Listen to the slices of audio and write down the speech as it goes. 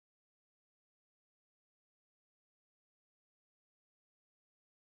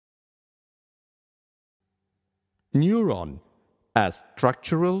Neuron as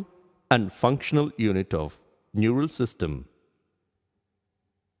structural and functional unit of neural system.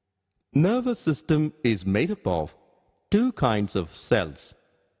 Nervous system is made up of two kinds of cells,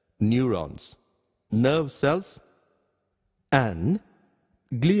 neurons, nerve cells and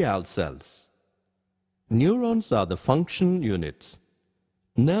glial cells. Neurons are the function units.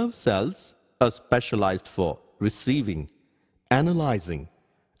 Nerve cells are specialized for receiving, analyzing,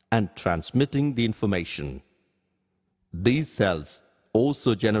 and transmitting the information. These cells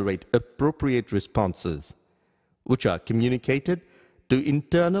also generate appropriate responses, which are communicated to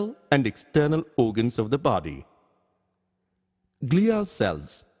internal and external organs of the body. Glial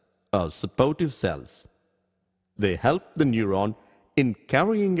cells are supportive cells. They help the neuron in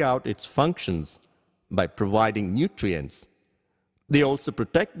carrying out its functions by providing nutrients. They also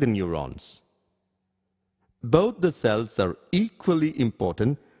protect the neurons. Both the cells are equally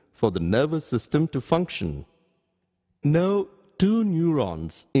important for the nervous system to function. No two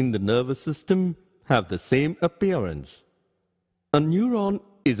neurons in the nervous system have the same appearance. A neuron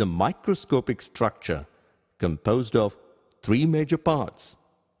is a microscopic structure composed of three major parts: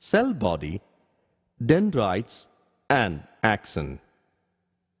 cell body, dendrites, and axon.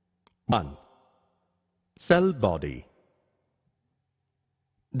 1. Cell body.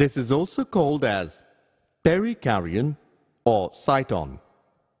 This is also called as perikaryon or cyton.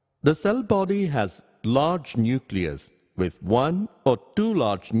 The cell body has large nucleus with one or two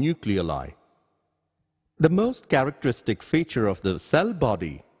large nucleoli. The most characteristic feature of the cell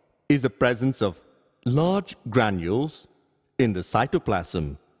body is the presence of large granules in the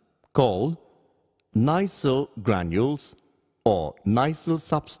cytoplasm called nysyl granules or nysyl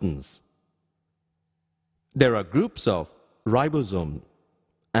substance. There are groups of ribosomes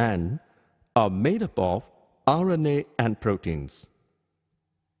and are made up of RNA and proteins.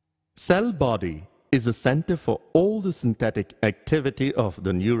 Cell body is the center for all the synthetic activity of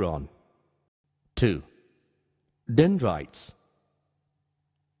the neuron. 2. Dendrites.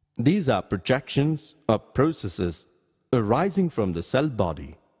 These are projections or processes arising from the cell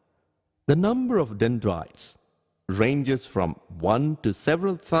body. The number of dendrites ranges from 1 to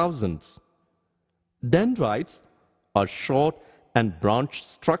several thousands. Dendrites are short and branched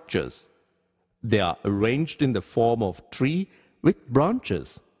structures. They are arranged in the form of tree with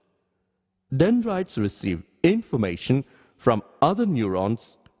branches. Dendrites receive information from other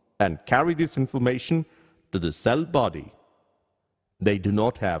neurons and carry this information to the cell body. They do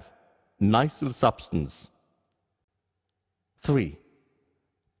not have nysyl substance. 3.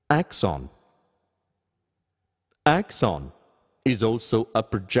 Axon. Axon is also a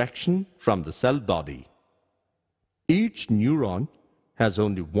projection from the cell body. Each neuron has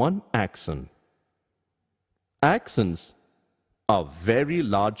only one axon. Axons are very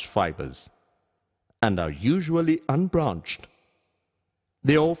large fibers and are usually unbranched.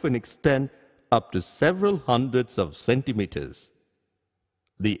 They often extend up to several hundreds of centimeters.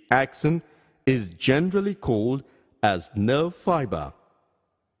 The axon is generally called as nerve fiber.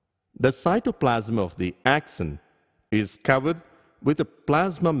 The cytoplasm of the axon is covered with a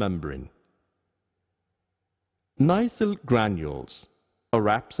plasma membrane. Nysyl granules are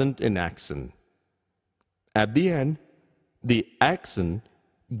absent in axon. At the end, the axon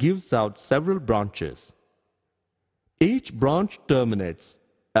gives out several branches. Each branch terminates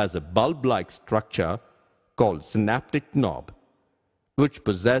as a bulb-like structure called synaptic knob, which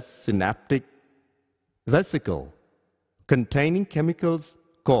possess synaptic vesicle containing chemicals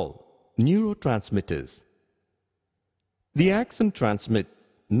called neurotransmitters. The axon transmit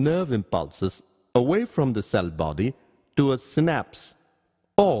nerve impulses away from the cell body to a synapse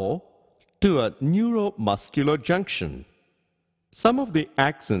or to a neuromuscular junction. Some of the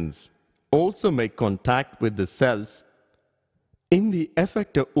axons also make contact with the cells in the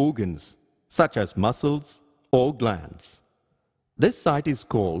effector organs such as muscles or glands. This site is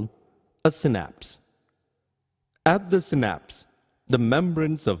called a synapse. At the synapse, the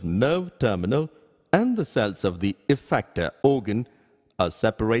membranes of nerve terminal and the cells of the effector organ are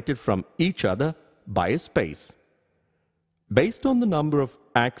separated from each other by a space. Based on the number of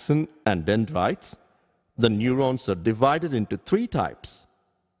axon and dendrites, the neurons are divided into three types.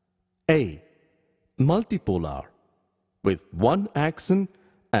 A. Multipolar, with one axon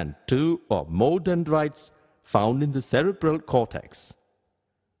and two or more dendrites found in the cerebral cortex.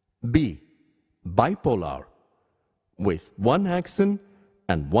 B. Bipolar, with one axon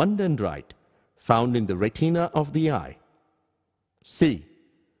and one dendrite found in the retina of the eye. C.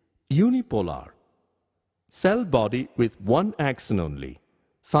 Unipolar, cell body with one axon only,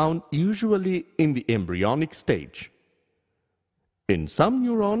 found usually in the embryonic stage. In some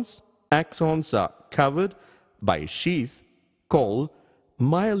neurons, axons are covered by a sheath called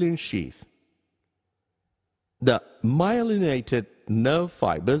myelin sheath. The myelinated nerve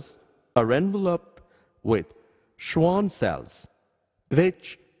fibers are enveloped with Schwann cells,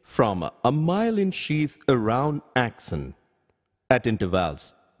 which form a myelin sheath around axon. At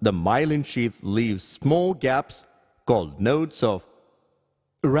intervals, the myelin sheath leaves small gaps called nodes of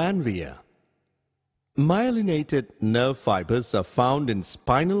Ranvier. Myelinated nerve fibers are found in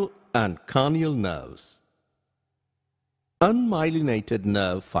spinal and cranial nerves. Unmyelinated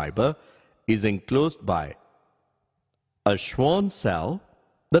nerve fiber is enclosed by a Schwann cell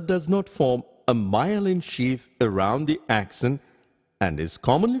that does not form a myelin sheath around the axon and is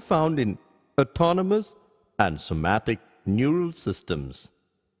commonly found in autonomous and somatic neural systems.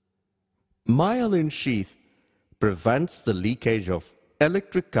 Myelin sheath prevents the leakage of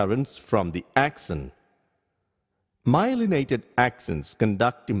electric currents from the axon. Myelinated axons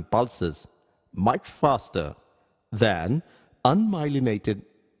conduct impulses much faster than unmyelinated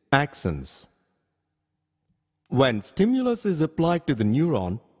axons. When stimulus is applied to the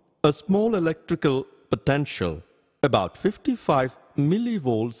neuron, a small electrical potential, about 55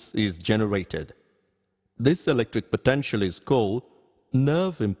 millivolts, is generated. This electric potential is called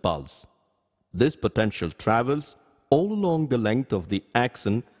nerve impulse. This potential travels all along the length of the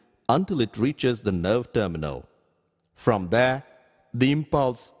axon until it reaches the nerve terminal. From there, the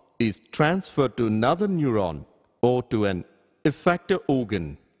impulse is transferred to another neuron or to an effector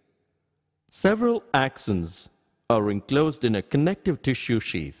organ. Several axons are enclosed in a connective tissue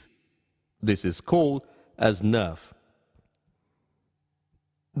sheath. This is called as nerve.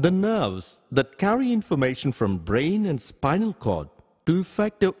 The nerves that carry information from brain and spinal cord to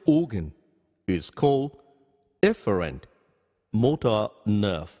effector organ is called efferent motor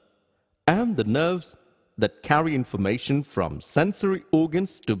nerve, and the nerves that carry information from sensory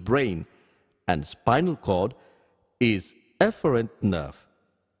organs to brain and spinal cord is efferent nerve,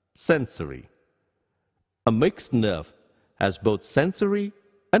 sensory. A mixed nerve has both sensory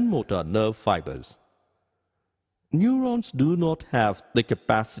and motor nerve fibers. Neurons do not have the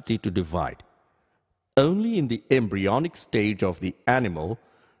capacity to divide. Only in the embryonic stage of the animal,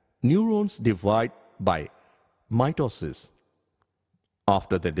 neurons divide by mitosis.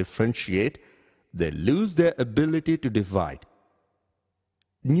 After they differentiate, they lose their ability to divide.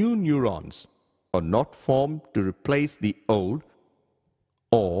 New neurons are not formed to replace the old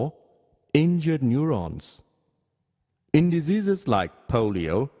or injured neurons. In diseases like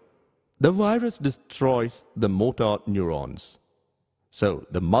polio, the virus destroys the motor neurons, so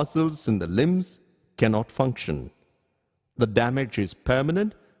the muscles in the limbs cannot function. The damage is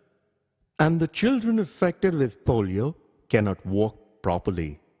permanent, and the children affected with polio cannot walk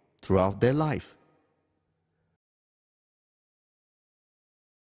properly throughout their life.